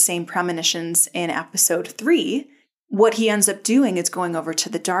with these same premonitions in episode 3, what he ends up doing is going over to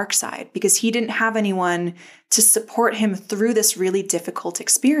the dark side because he didn't have anyone to support him through this really difficult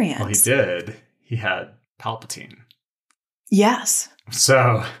experience. Well, he did. He had Palpatine. Yes.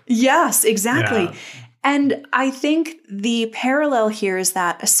 So. Yes, exactly. Yeah. And I think the parallel here is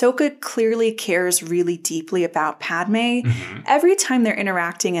that Ahsoka clearly cares really deeply about Padme. Mm-hmm. Every time they're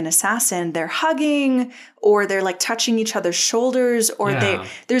interacting in Assassin, they're hugging or they're like touching each other's shoulders or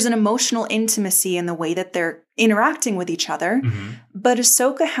there's an emotional intimacy in the way that they're interacting with each other. Mm-hmm. But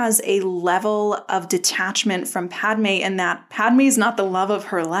Ahsoka has a level of detachment from Padme in that Padme is not the love of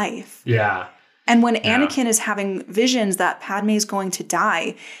her life. Yeah. And when Anakin is having visions that Padme is going to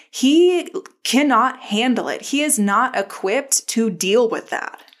die, he cannot handle it. He is not equipped to deal with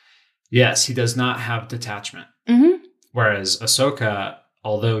that. Yes, he does not have detachment. Mm-hmm. Whereas Ahsoka,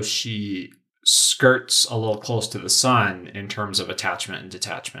 although she skirts a little close to the sun in terms of attachment and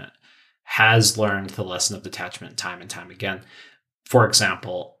detachment, has learned the lesson of detachment time and time again. For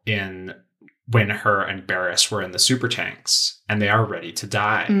example, when her and Barriss were in the super tanks and they are ready to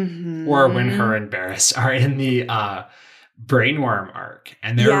die. Mm-hmm. Or when her and Barriss are in the brainworm arc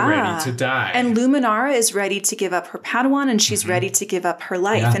and they're ready to die. And Luminara is ready to give up her Padawan and she's ready to give up her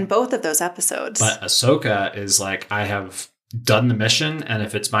life in both of those episodes. But Ahsoka is like, I have done the mission and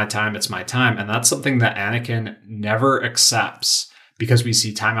if it's my time, it's my time. And that's something that Anakin never accepts because we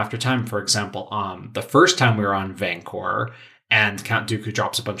see time after time. For example, the first time we were on Vancouver and Count Dooku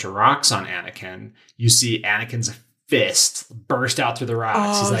drops a bunch of rocks on Anakin, you see Anakin's fist burst out through the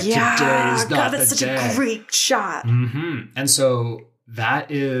rocks. He's like, today is not the day. That's such a great shot. Mm-hmm. And so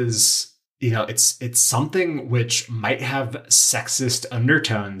that is, it's something which might have sexist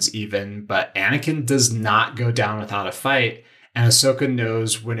undertones even, but Anakin does not go down without a fight. And Ahsoka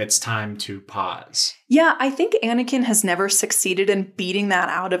knows when it's time to pause. Yeah, I think Anakin has never succeeded in beating that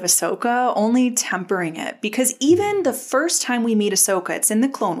out of Ahsoka, only tempering it. Because even the first time we meet Ahsoka, it's in the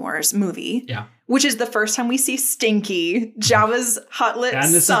Clone Wars movie. Yeah. Which is the first time we see Stinky, Jabba's hot-lit son.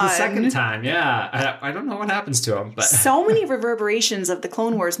 And this is the second time, yeah. I don't know what happens to him. But so many reverberations of the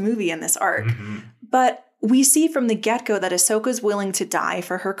Clone Wars movie in this arc. Mm-hmm. But we see from the get-go that Ahsoka's willing to die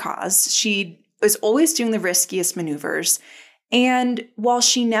for her cause. She is always doing the riskiest maneuvers. And while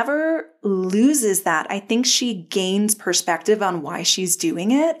she never loses that, I think she gains perspective on why she's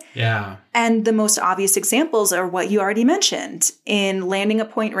doing it. Yeah. And the most obvious examples are what you already mentioned. In Landing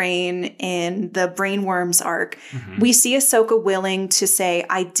at Point Rain, in the Brainworms arc, we see Ahsoka willing to say,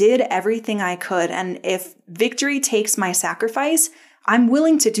 I did everything I could. And if victory takes my sacrifice, I'm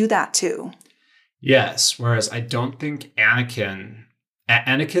willing to do that too. Yes. Whereas I don't think Anakin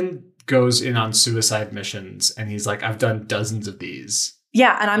goes in on suicide missions and he's like, I've done dozens of these.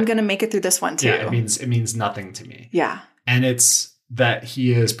 Yeah, and I'm going to make it through this one too. Yeah, it means nothing to me. Yeah. And it's that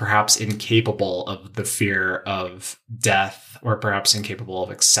he is perhaps incapable of the fear of death or perhaps incapable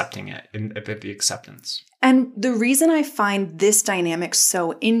of accepting it, the acceptance. And the reason I find this dynamic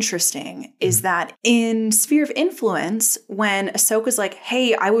so interesting is that in Sphere of Influence, when Ahsoka's like,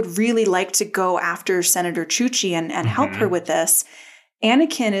 hey, I would really like to go after Senator Chuchi and help her with this,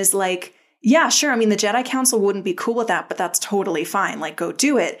 Anakin is like, yeah, sure. I mean, the Jedi Council wouldn't be cool with that, but that's totally fine. Like, go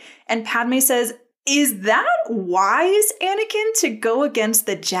do it. And Padme says, is that wise, Anakin, to go against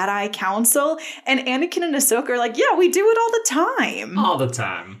the Jedi Council? And Anakin and Ahsoka are like, yeah, we do it all the time. All the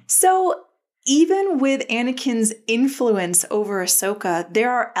time. So even with Anakin's influence over Ahsoka,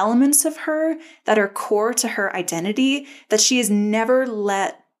 there are elements of her that are core to her identity that she has never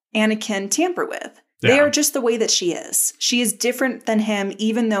let Anakin tamper with. They are just the way that she is. She is different than him,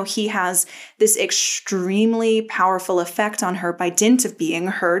 even though he has this extremely powerful effect on her by dint of being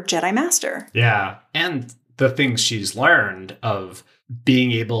her Jedi Master. Yeah. And the things she's learned of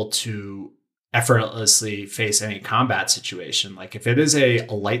being able to effortlessly face any combat situation. Like if it is a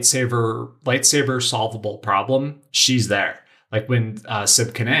lightsaber solvable problem, she's there. Like when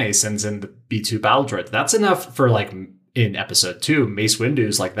Sib Kane sends in the B2 battle droid, that's enough for like in episode 2, Mace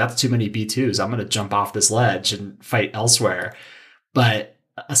Windu's like, that's too many B2s. I'm going to jump off this ledge and fight elsewhere. But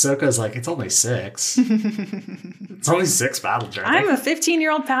Ahsoka's like, it's only 6. It's only 6 battle droids. I'm a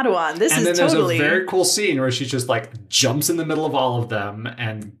 15-year-old Padawan. This and is then totally... there's a very cool scene where she just like jumps in the middle of all of them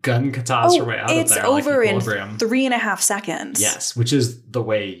and gun katas her way out of there. It's over like in 3.5 seconds. Yes, which is the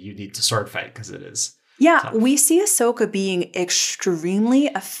way you need to sword fight because it is. Yeah, tough. We see Ahsoka being extremely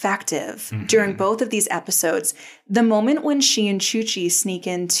effective during both of these episodes. The moment when she and Chuchi sneak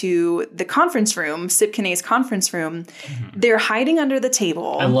into the conference room, Sib Kane's conference room, they're hiding under the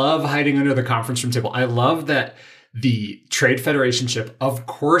table. I love hiding under the conference room table. I love that the Trade Federation ship, of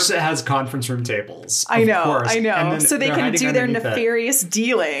course it has conference room tables. I know. So they can do their nefarious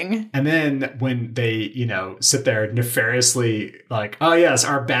dealing. And then when they, sit there nefariously like, oh yes,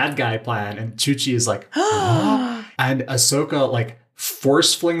 our bad guy plan. And Chuchi is like, oh. And Ahsoka like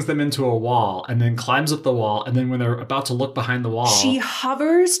force flings them into a wall and then climbs up the wall. And then when they're about to look behind the wall, she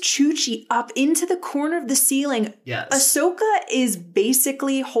hovers Chuchi up into the corner of the ceiling. Yes. Ahsoka is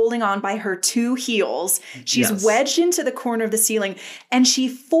basically holding on by her two heels. She's wedged into the corner of the ceiling and she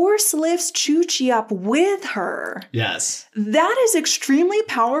force lifts Chuchi up with her. Yes. That is extremely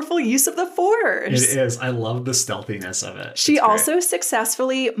powerful use of the Force. It is. I love the stealthiness of it. She also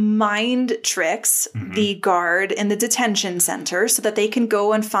successfully mind tricks the guard in the detention center so that they can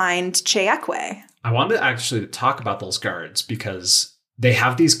go and find Cheekwe. I wanted to actually talk about those guards because they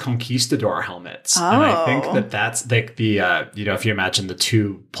have these conquistador helmets. Oh. And I think that's like the, if you imagine the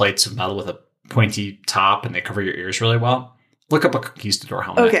two plates of metal with a pointy top and they cover your ears really well, look up a conquistador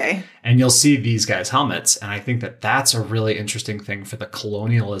helmet. Okay. And you'll see these guys' helmets. And I think that's a really interesting thing for the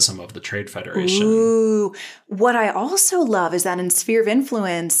colonialism of the Trade Federation. Ooh. What I also love is that in Sphere of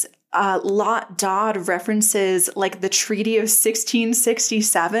Influence, Lot Dodd references like the Treaty of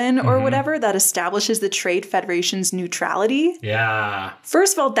 1667 or whatever that establishes the Trade Federation's neutrality. Yeah.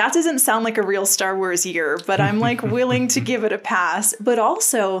 First of all, that doesn't sound like a real Star Wars year, but I'm like willing to give it a pass. But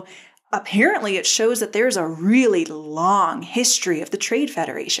also, apparently it shows that there's a really long history of the Trade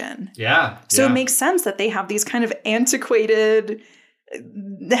Federation. Yeah. So it makes sense that they have these kind of antiquated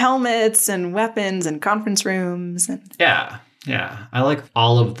helmets and weapons and conference rooms. Yeah. Yeah, I like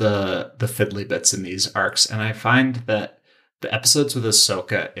all of the fiddly bits in these arcs, and I find that the episodes with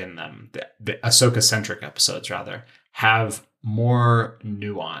Ahsoka in them, the Ahsoka-centric episodes rather, have more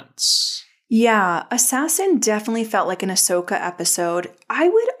nuance. Yeah, Assassin definitely felt like an Ahsoka episode. I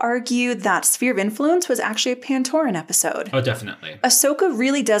would argue that Sphere of Influence was actually a Pantoran episode. Oh, definitely. Ahsoka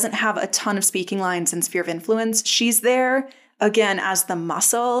really doesn't have a ton of speaking lines in Sphere of Influence. She's there, again, as the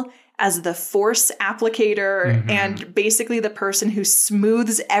muscle, as the Force applicator, and basically the person who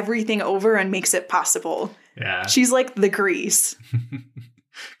smooths everything over and makes it possible. Yeah. She's like the grease.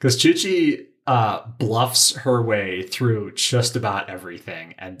 Because Chuchi bluffs her way through just about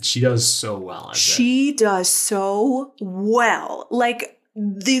everything, and she does so well at it. She does so well. Like,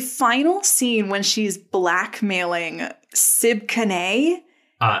 the final scene when she's blackmailing Sib Kane.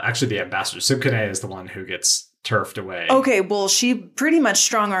 Actually, the ambassador. Sib Kane is the one who gets turfed away. Okay, well, she pretty much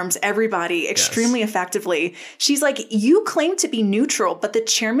strong arms everybody extremely effectively. She's like, you claim to be neutral, but the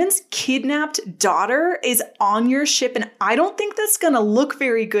chairman's kidnapped daughter is on your ship, and I don't think that's going to look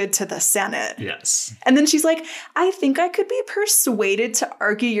very good to the Senate. Yes. And then she's like, I think I could be persuaded to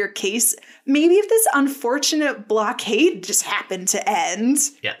argue your case. Maybe if this unfortunate blockade just happened to end.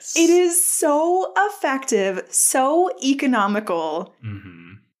 Yes. It is so effective, so economical.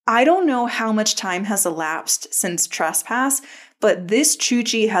 I don't know how much time has elapsed since Trespass, but this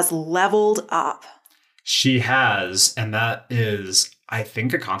Chuchi has leveled up. She has, and that is, I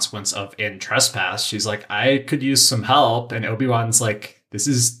think, a consequence of in Trespass. She's like, I could use some help, and Obi-Wan's like, this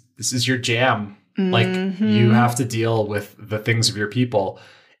is your jam. Like, you have to deal with the things of your people.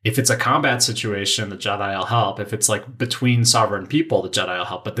 If it's a combat situation, the Jedi will help. If it's like between sovereign people, the Jedi will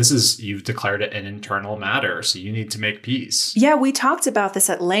help. But you've declared it an internal matter, so you need to make peace. Yeah, we talked about this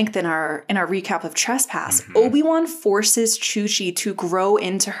at length in our recap of Trespass. Obi-Wan forces Chuchi to grow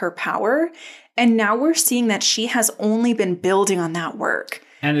into her power, and now we're seeing that she has only been building on that work.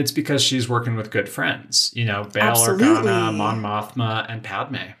 And it's because she's working with good friends. You know, Bail Absolutely. Organa, Mon Mothma, and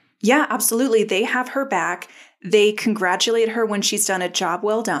Padme. Yeah, absolutely. They have her back. They congratulate her when she's done a job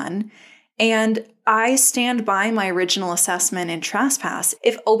well done. And I stand by my original assessment in Trespass.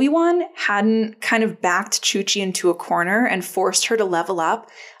 If Obi-Wan hadn't kind of backed Chuchi into a corner and forced her to level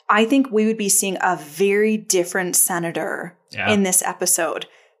up, I think we would be seeing a very different senator in this episode.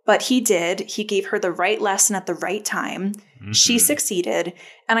 But he did. He gave her the right lesson at the right time. She succeeded.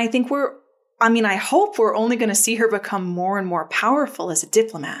 And I think I hope we're only going to see her become more and more powerful as a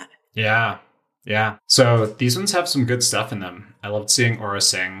diplomat. Yeah. Yeah. So these ones have some good stuff in them. I loved seeing Aura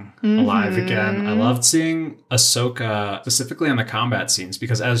Singh alive again. I loved seeing Ahsoka specifically on the combat scenes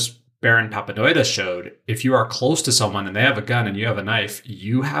because as Baron Papanoida showed, if you are close to someone and they have a gun and you have a knife,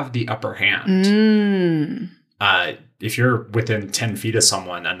 you have the upper hand. If you're within 10 feet of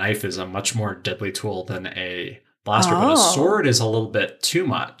someone, a knife is a much more deadly tool than a blaster, but a sword is a little bit too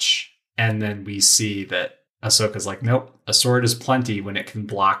much. And then we see that Ahsoka's like, nope, a sword is plenty when it can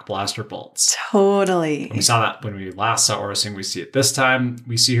block blaster bolts. Totally. And we saw that when we last saw Aura Singh. We see it this time.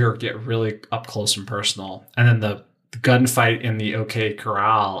 We see her get really up close and personal. And then the gunfight in the OK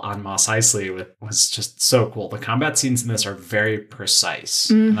Corral on Mos Eisley was just so cool. The combat scenes in this are very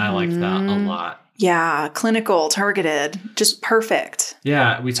precise. And I like that a lot. Yeah, clinical, targeted, just perfect.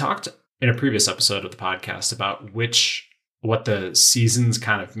 Yeah, we talked in a previous episode of the podcast about which what the seasons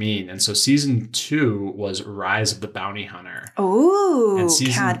kind of mean. And so season 2 was Rise of the Bounty Hunter. Oh,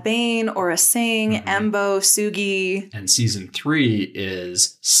 Cad Bane, Aura Singh, Embo, Sugi. And season 3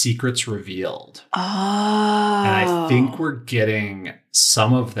 is Secrets Revealed. Oh. And I think we're getting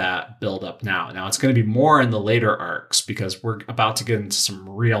some of that build up now. Now it's going to be more in the later arcs because we're about to get into some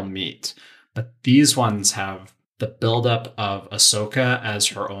real meat. But these ones have the buildup of Ahsoka as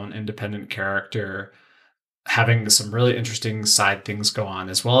her own independent character, having some really interesting side things go on,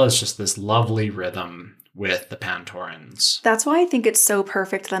 as well as just this lovely rhythm with the Pantorans. That's why I think it's so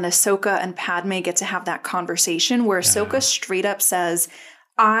perfect that Ahsoka and Padme get to have that conversation where Ahsoka straight up says,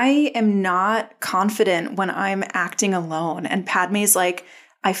 I am not confident when I'm acting alone. And Padme's like,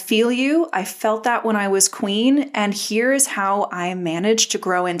 I feel you. I felt that when I was queen. And here's how I managed to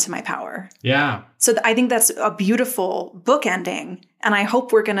grow into my power. Yeah. So I think that's a beautiful book ending. And I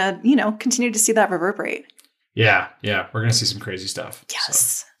hope we're going to, continue to see that reverberate. Yeah. Yeah. We're going to see some crazy stuff.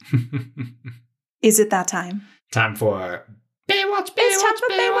 Yes. So. Is it that time? Time for Baywatch, Baywatch,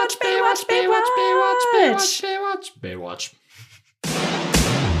 Baywatch, Baywatch, Baywatch, Baywatch, Baywatch.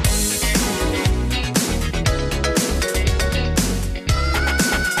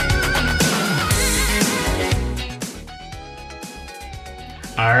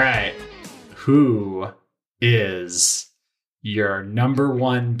 All right. Who is your number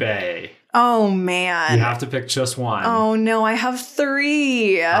one bae? Oh, man. You have to pick just one. Oh, no. I have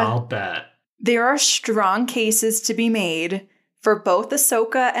 3. I'll bet. There are strong cases to be made for both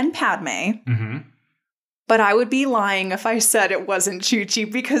Ahsoka and Padme. Mm-hmm. But I would be lying if I said it wasn't Chuchi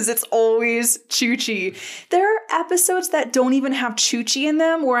because it's always Chuchi. There are episodes that don't even have Chuchi in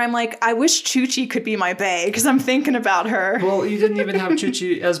them where I'm like, I wish Chuchi could be my bae because I'm thinking about her. Well, you didn't even have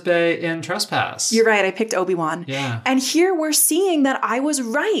Chuchi as bae in Trespass. You're right. I picked Obi-Wan. Yeah. And here we're seeing that I was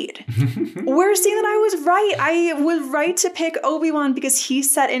right. We're seeing that I was right. I was right to pick Obi-Wan because he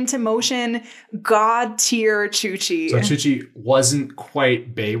set into motion God tier Chuchi. So Chuchi wasn't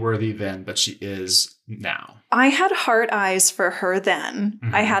quite bae-worthy then, but she is now. I had heart eyes for her then.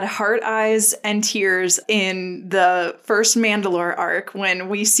 Mm-hmm. I had heart eyes and tears in the first Mandalore arc when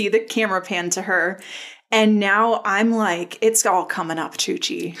we see the camera pan to her. And now I'm like, it's all coming up,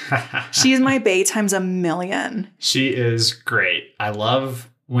 Chuchi. She's my bae times 1,000,000. She is great. I love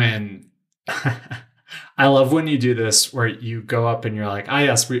when you do this where you go up and you're like,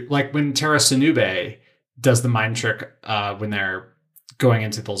 yes, like when Tara Sinube does the mind trick when they're going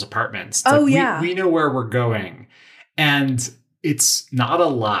into those apartments. It's we know where we're going. And it's not a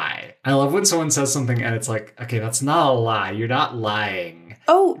lie. I love when someone says something and it's like, okay, that's not a lie. You're not lying.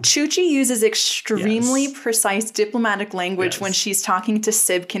 Oh, Chuchi uses extremely precise diplomatic language when she's talking to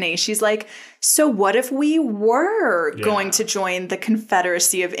Sib Kine. She's like, so what if we were going to join the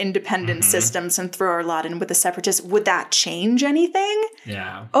Confederacy of Independent Systems and throw our lot in with the Separatists? Would that change anything?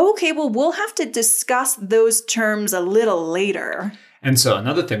 Yeah. Okay, well, we'll have to discuss those terms a little later. And so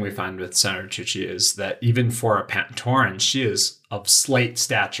another thing we find with Senator Chuchi is that even for a Pantoran, she is of slight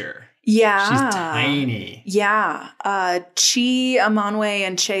stature. Yeah. She's tiny. Yeah. Chi Amanwe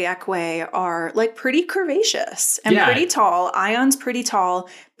and Che Ekwe are like pretty curvaceous and pretty tall. Ion's pretty tall.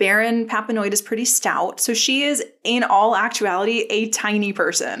 Baron Papanoid is pretty stout. So she is, in all actuality, a tiny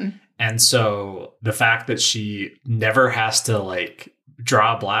person. And so the fact that she never has to like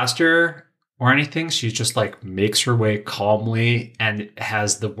draw a blaster or anything, she just like makes her way calmly and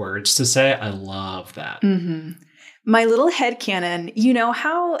has the words to say. I love that. Mm-hmm. My little headcanon, you know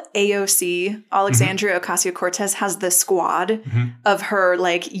how AOC, Alexandria Ocasio-Cortez, has the squad of her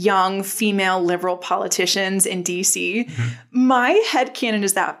like young female liberal politicians in DC? My headcanon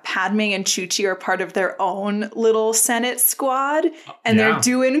is that Padme and Chuchi are part of their own little Senate squad and they're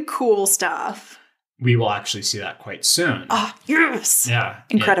doing cool stuff. We will actually see that quite soon. Oh, yes. Yeah.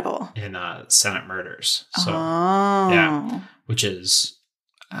 Incredible. In Senate Murders. So, yeah. Which is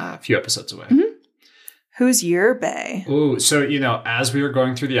a few episodes away. Who's your bae? Ooh, so, as we were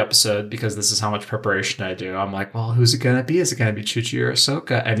going through the episode, because this is how much preparation I do, I'm like, well, who's it going to be? Is it going to be Chuchi or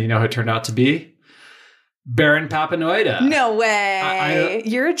Ahsoka? And you know who it turned out to be? Baron Papanoida. No way.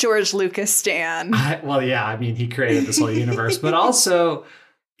 You're a George Lucas stan. He created this whole universe, but also...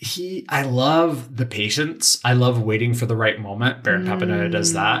 I love the patience. I love waiting for the right moment. Baron Papanoida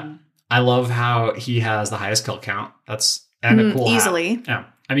does that. I love how he has the highest kill count. And a cool easily. Hat. Yeah.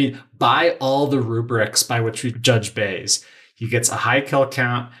 I mean, by all the rubrics by which we judge baes, he gets a high kill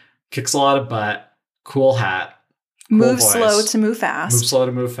count, kicks a lot of butt, cool hat, cool moves voice, slow to move fast.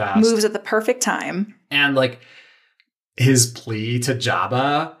 Moves at the perfect time. And like his plea to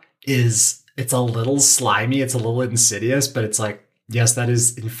Jabba it's a little slimy, it's a little insidious, but it's like, Yes, that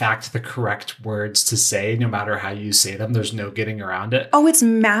is in fact the correct words to say, no matter how you say them. There's no getting around it. Oh, it's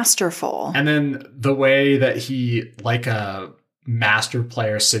masterful. And then the way that he, like a master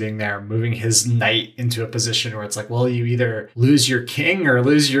player sitting there, moving his knight into a position where it's like, well, you either lose your king or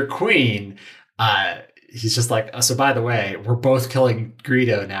lose your queen. He's just like, so by the way, we're both killing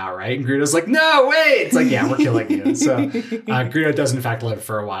Greedo now, right? And Greedo's like, no, wait. It's like, yeah, we're killing you. So Greedo does in fact live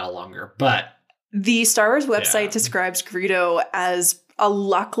for a while longer. But the Star Wars website describes Greedo as a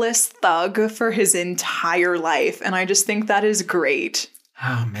luckless thug for his entire life. And I just think that is great.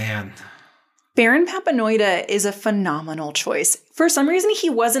 Oh, man. Baron Papanoida is a phenomenal choice. For some reason, he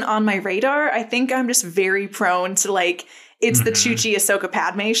wasn't on my radar. I think I'm just very prone to like, it's the Chuchi Ahsoka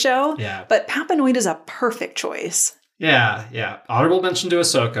Padme show. Yeah. But Papanoida is a perfect choice. Yeah. Honorable mention to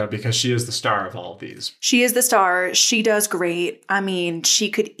Ahsoka because she is the star of all of these. She is the star. She does great. I mean, she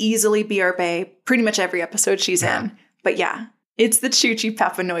could easily be our bae pretty much every episode she's in. But yeah, it's the Chuchi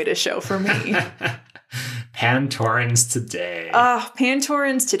Papanoida show for me. Pantorans today.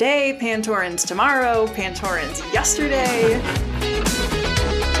 Pantorans today, Pantorans tomorrow, Pantorans yesterday.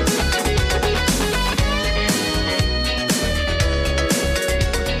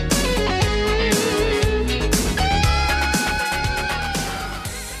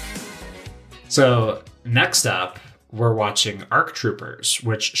 So next up, we're watching ARC Troopers,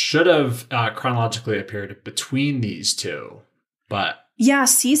 which should have chronologically appeared between these two. But yeah,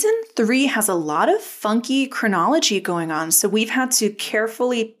 season 3 has a lot of funky chronology going on. So we've had to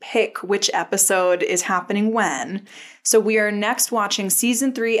carefully pick which episode is happening when. So we are next watching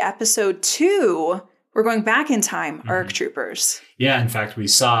season 3, episode 2. We're going back in time, ARC Troopers. Yeah, in fact, we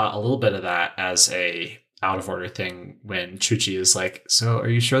saw a little bit of that as a out of order thing when Chuchi is like, so are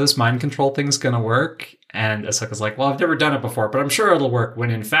you sure this mind control thing's going to work? And Ahsoka's like, well, I've never done it before, but I'm sure it'll work, when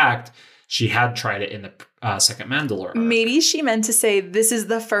in fact, she had tried it in the second Mandalore arc. Maybe she meant to say, this is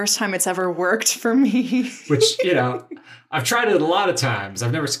the first time it's ever worked for me. Which, I've tried it a lot of times.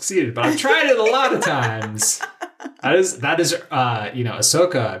 I've never succeeded, but I've tried it a lot of times. That is,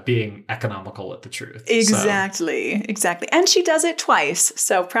 Ahsoka being economical with the truth. Exactly. And she does it twice.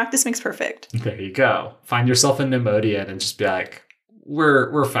 So practice makes perfect. There you go. Find yourself in Neimoidian and just be like,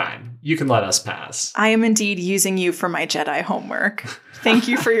 we're fine. You can let us pass. I am indeed using you for my Jedi homework. Thank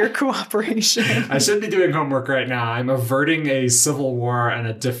you for your cooperation. I should be doing homework right now. I'm averting a civil war and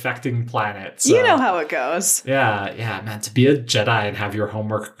a defecting planet. So. You know how it goes. Yeah, man. To be a Jedi and have your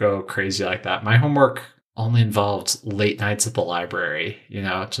homework go crazy like that. My homework only involved late nights at the library,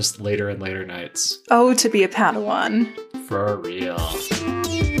 just later and later nights. Oh, to be a Padawan. For real.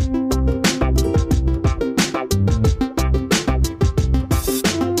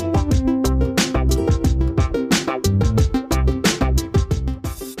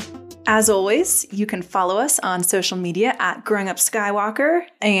 As always, you can follow us on social media at Growing Up Skywalker,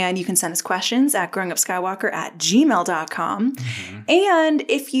 and you can send us questions at growingupskywalker@gmail.com. And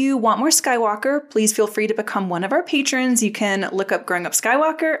if you want more Skywalker, please feel free to become one of our patrons. You can look up Growing Up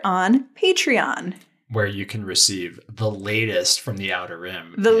Skywalker on Patreon, where you can receive the latest from the Outer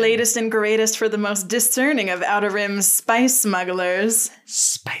Rim. The latest and greatest for the most discerning of Outer Rim spice smugglers.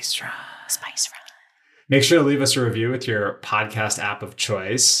 Spice Run. Make sure to leave us a review with your podcast app of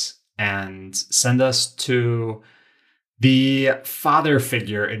choice. And send us to the father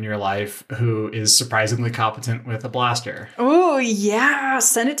figure in your life who is surprisingly competent with a blaster. Oh, yeah.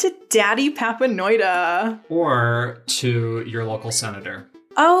 Send it to Daddy Papanoida. Or to your local senator.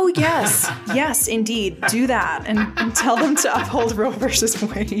 Oh, yes. Yes, indeed. Do that. And tell them to uphold Roe versus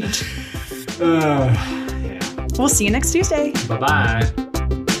Wade. Yeah. We'll see you next Tuesday. Bye-bye.